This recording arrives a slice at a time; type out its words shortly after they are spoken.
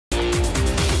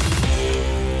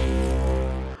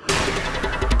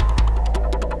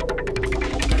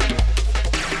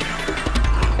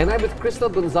And I'm with Crystal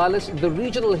Gonzalez, the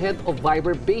regional head of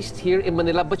Viber based here in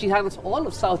Manila, but she handles all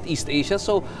of Southeast Asia.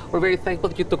 So we're very thankful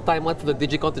that you took time out for the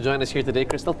DIGICON to join us here today,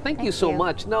 Crystal. Thank you so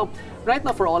much. Now, right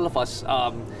now for all of us,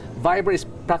 Viber is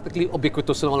practically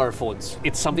ubiquitous on all our phones.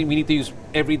 It's something we need to use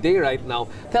every day right now.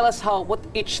 Tell us what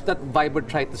itch that Viber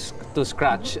tried to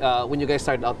scratch when you guys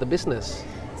started out the business.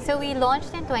 So we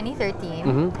launched in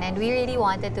 2013 and we really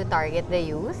wanted to target the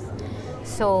youth.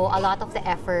 So a lot of the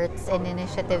efforts and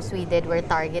initiatives we did were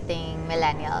targeting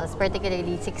millennials,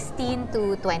 particularly 16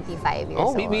 to 25 years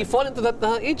old. Oh, we fall into that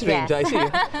age range, yes. I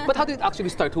see. But how did it actually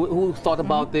start? Who thought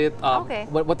about it?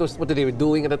 What they were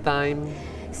doing at the time?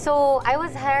 So I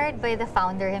was hired by the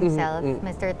founder himself,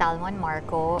 Mr. Talmon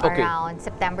Marco, around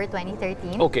September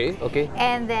 2013. Okay.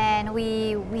 And then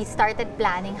we started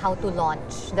planning how to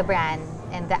launch the brand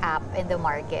and the app in the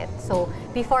market. So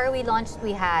before we launched,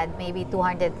 we had maybe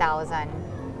 200,000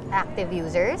 active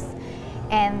users.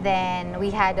 And then we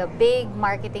had a big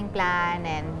marketing plan,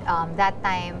 and that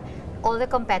time, all the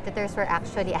competitors were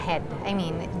actually ahead. I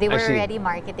mean, they were already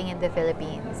marketing in the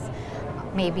Philippines,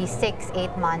 maybe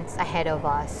 6-8 months ahead of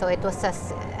us. So it was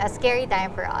a scary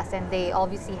time for us, and they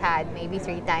obviously had maybe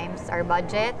 3 times our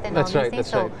budget and all these things.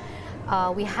 So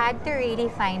we had to really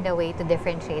find a way to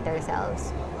differentiate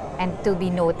ourselves and to be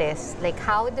noticed. Like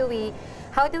how do we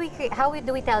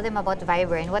tell them about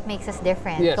Viber and what makes us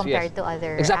different compared to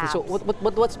other Exactly. apps?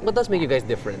 So what does make you guys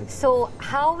different? So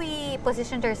how we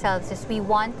positioned ourselves is we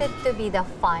wanted to be the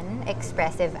fun,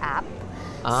 expressive app.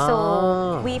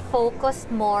 So we focused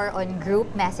more on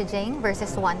group messaging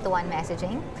versus one-to-one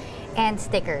messaging, and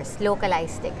stickers,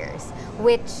 localized stickers,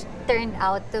 which turned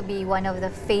out to be one of the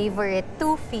favorite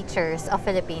 2 features of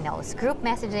Filipinos: group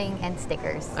messaging and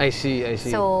stickers. I see.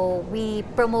 So we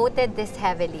promoted this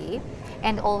heavily.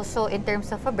 And also, in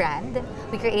terms of a brand,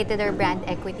 we created our brand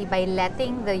equity by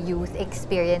letting the youth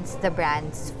experience the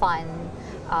brand's fun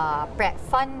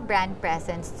brand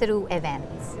presence through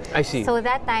events. I see. So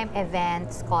that time,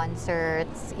 events,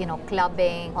 concerts,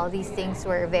 clubbing, all these things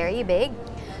were very big.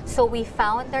 So we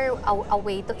found a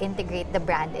way to integrate the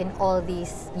brand in all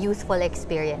these youthful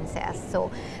experiences. So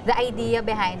the idea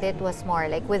behind it was more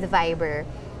like with Viber,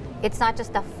 it's not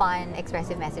just a fun,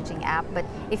 expressive messaging app, but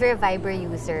if you're a Viber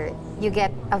user, you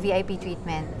get a VIP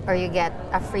treatment or you get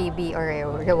a freebie or a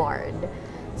reward.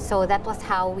 So that was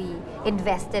how we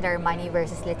invested our money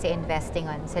versus, let's say, investing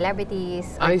on celebrities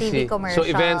or TV commercials. So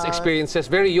events, experiences,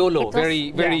 very YOLO, very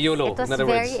YOLO. It was in other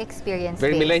very words.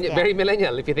 experience-based. Very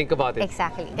millennial, if you think about it.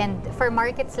 Exactly. And for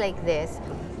markets like this,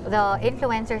 the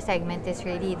influencer segment is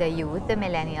really the youth, the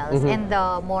millennials, and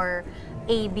the more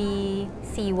AB,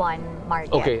 C1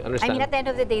 market. Okay, understand. I mean, at the end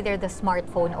of the day, they're the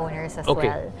smartphone owners as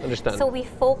well. Understand. So we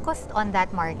focused on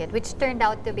that market, which turned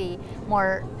out to be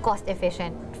more cost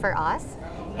efficient for us.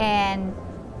 And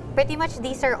pretty much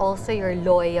these are also your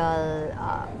loyal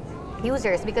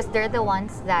users, because they're the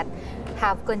ones that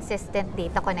have consistent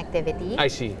data connectivity. I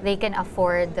see. They can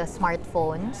afford the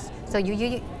smartphones. So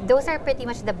those are pretty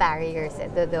much the barriers,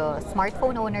 the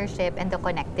smartphone ownership and the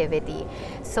connectivity.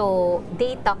 So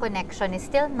data connection is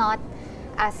still not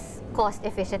as cost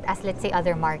efficient as, let's say,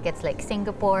 other markets like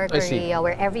Singapore, Korea,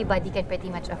 where everybody can pretty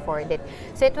much afford it.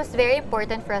 So it was very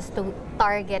important for us to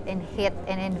target and hit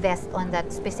and invest on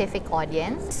that specific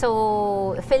audience.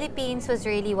 So Philippines was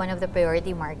really one of the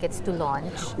priority markets to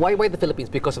launch. Why the Philippines?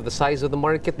 Because of the size of the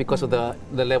market, because of the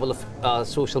level of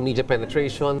social media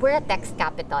penetration? We're a text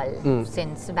capital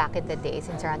since back in the day,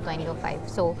 since around 2005.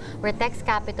 So we're a text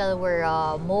capital, we're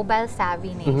a mobile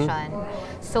savvy nation.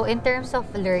 So in terms of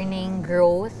learning,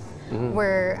 growth,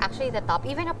 we're actually the top.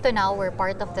 Even up to now, we're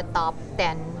part of the top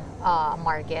 10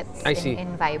 markets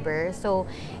in Viber. So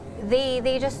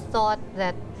they just thought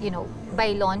that,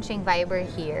 by launching Viber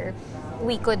here,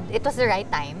 it was the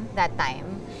right time, that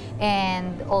time.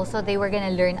 And also, they were going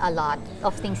to learn a lot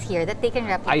of things here that they can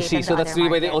replicate. I see. So that's really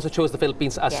why they also chose the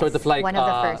Philippines as sort of like one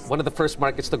of the first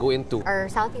markets to go into. Our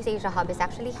Southeast Asia hub is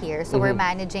actually here. So we're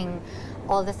managing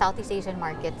all the Southeast Asian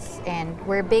markets, and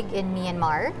we're big in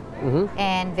Myanmar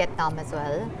and Vietnam as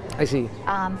well. I see.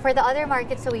 For the other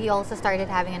markets, so we also started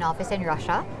having an office in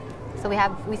Russia. So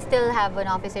we still have an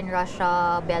office in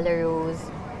Russia, Belarus.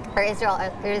 Our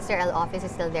Israel office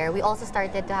is still there. We also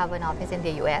started to have an office in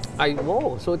the US.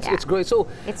 So it's growing. So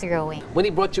it's growing. When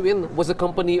he brought you in, was the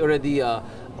company already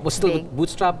was still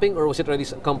bootstrapping, or was it already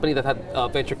a company that had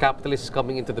venture capitalists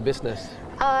coming into the business?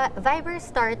 Viber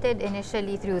started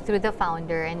initially through the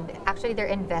founder, and actually their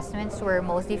investments were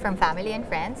mostly from family and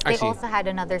friends. They also had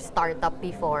another startup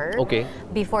before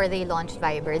they launched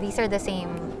Viber. These are the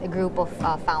same group of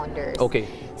founders.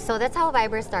 So that's how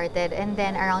Viber started, and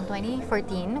then around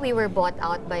 2014, we were bought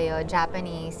out by a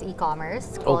Japanese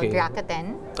e-commerce called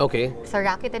Rakuten. So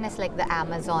Rakuten is like the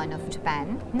Amazon of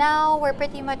Japan. Now we're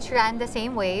pretty much ran the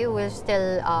same way. We're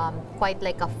still quite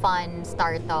like a fun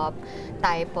startup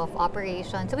type of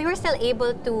operation. So we were still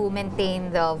able to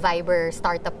maintain the Viber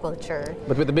startup culture.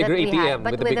 But with the bigger ATM.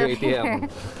 But with a bigger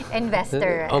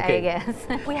investor, I guess.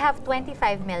 We have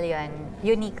 25 million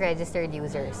unique registered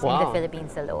users in the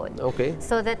Philippines alone.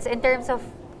 So that's in terms of,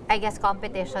 I guess,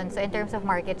 competition. So in terms of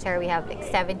market share, we have like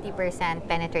 70%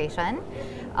 penetration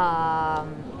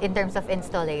in terms of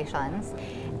installations.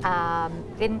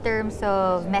 In terms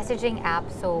of messaging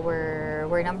apps, so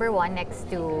we're number one next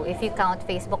to, if you count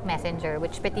Facebook Messenger,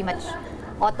 which pretty much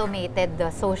automated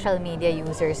the social media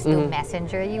users to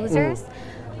Messenger users.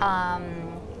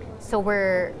 So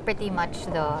we're pretty much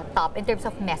the top in terms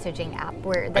of messaging app.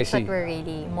 That's what we're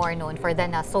really more known for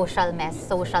than a social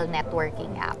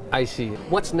networking app. I see.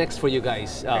 What's next for you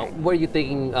guys? Where are you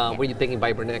taking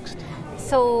Viber next?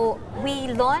 So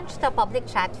we launched a public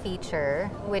chat feature,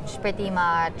 which pretty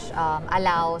much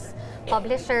allows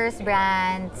publishers,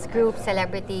 brands, groups,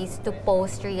 celebrities to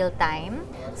post real time,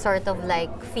 sort of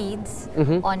like feeds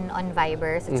on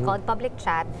Viber. So it's called public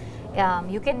chat.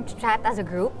 You can chat as a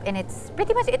group, and it's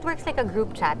pretty much, it works like a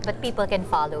group chat, but people can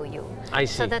follow you. I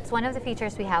see. So that's one of the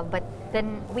features we have, but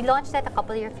then we launched that a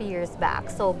couple of few years back.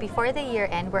 So before the year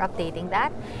end, we're updating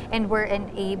that, and we're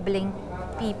enabling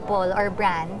people or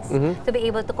brands to be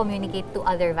able to communicate to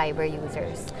other Viber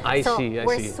users. I see.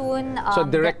 We're soon so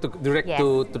direct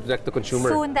to consumer.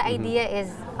 Soon the idea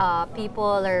is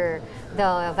people or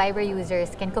the Viber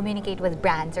users can communicate with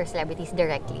brands or celebrities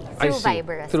directly through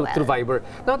Viber as well. Through Viber.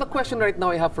 Now the question right now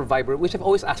I have for Viber, which I've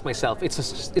always asked myself, it's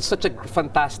such a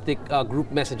fantastic group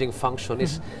messaging function,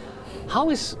 is how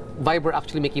is Viber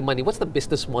actually making money? What's the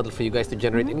business model for you guys to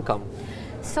generate income?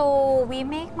 So we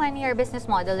make money, our business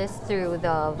model is through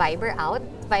the Viber Out.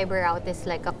 Viber Out is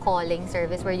like a calling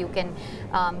service where you can,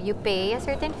 you pay a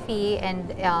certain fee,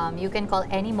 and you can call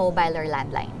any mobile or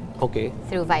landline.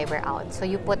 Through Viber Out. So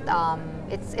you put,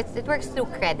 it works through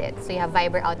credits. So you have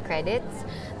Viber Out credits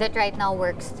that right now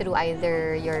works through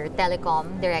either your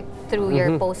telecom, direct through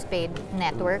your postpaid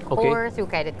network, or through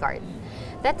credit card.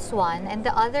 That's one. And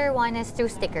the other one is through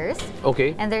stickers.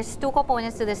 And there's two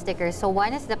components to the stickers. So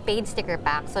one is the paid sticker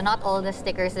pack. So not all the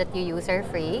stickers that you use are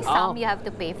free. Some you have to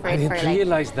pay for it for like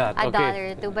 $1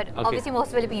 or $2. But obviously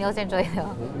most Filipinos enjoy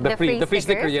the free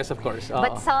sticker, yes, of course.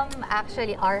 But some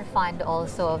actually are fond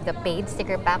also of the paid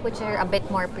sticker pack, which are a bit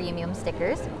more premium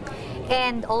stickers.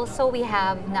 And also we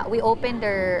opened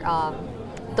our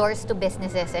doors to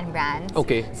businesses and brands.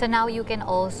 So now you can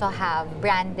also have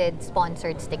branded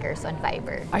sponsored stickers on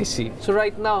Viber. I see. So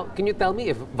right now, can you tell me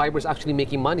if Viber is actually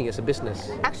making money as a business?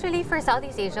 Actually, for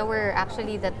Southeast Asia, we're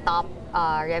actually the top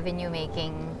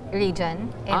revenue-making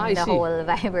region in the whole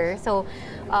Viber. So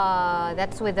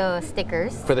that's with the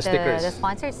stickers. For the stickers. The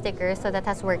sponsored stickers. So that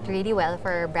has worked really well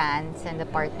for brands and the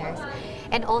partners.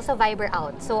 And also Viber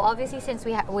Out. So obviously, since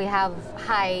we have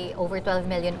over 12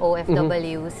 million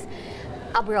OFWs,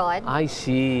 abroad. I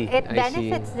see. It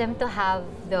benefits them to have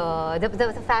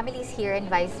the families here and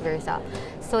vice versa.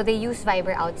 So they use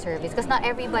Viber Out service because not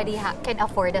everybody can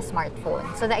afford a smartphone.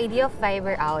 So the idea of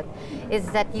Viber Out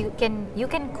is that you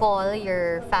can call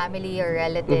your family or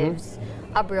relatives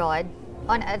abroad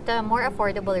at a more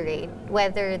affordable rate,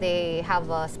 whether they have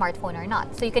a smartphone or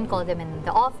not. So you can call them in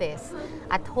the office,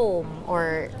 at home,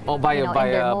 or on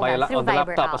the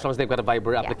laptop, as long as they've got a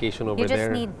Viber application over there. You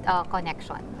just need a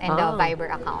connection and a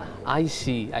Viber account. I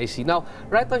see. Now,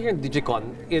 right now here in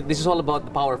DIGICON, this is all about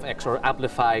the power of X, or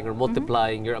amplifying or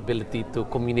multiplying your ability to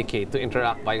communicate, to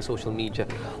interact via social media.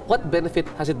 What benefit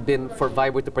has it been for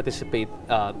Viber to participate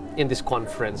in this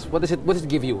conference? What does it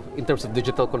give you in terms of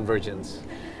digital convergence?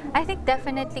 I think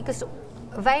definitely, because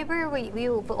Viber,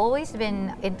 we've always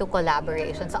been into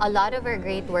collaboration. So a lot of our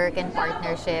great work and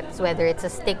partnerships, whether it's a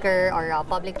sticker or a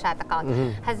public chat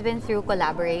account, has been through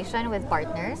collaboration with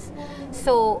partners.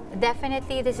 So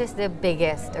definitely this is the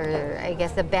biggest, or I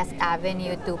guess the best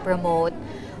avenue to promote,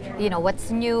 what's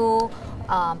new,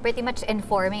 pretty much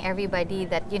informing everybody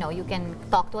that, you can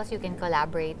talk to us, you can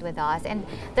collaborate with us. And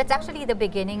that's actually the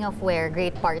beginning of where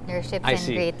great partnerships and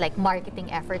great marketing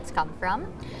efforts come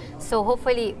from. So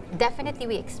hopefully, definitely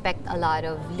we expect a lot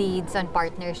of leads on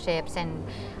partnerships, and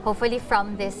hopefully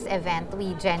from this event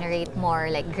we generate more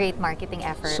great marketing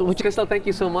efforts. So Crystal, thank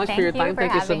you so much for your time.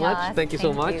 Thank you so much. Thank you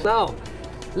so much. Now,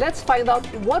 Let's find out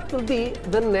what will be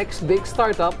the next big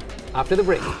startup after the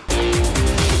break.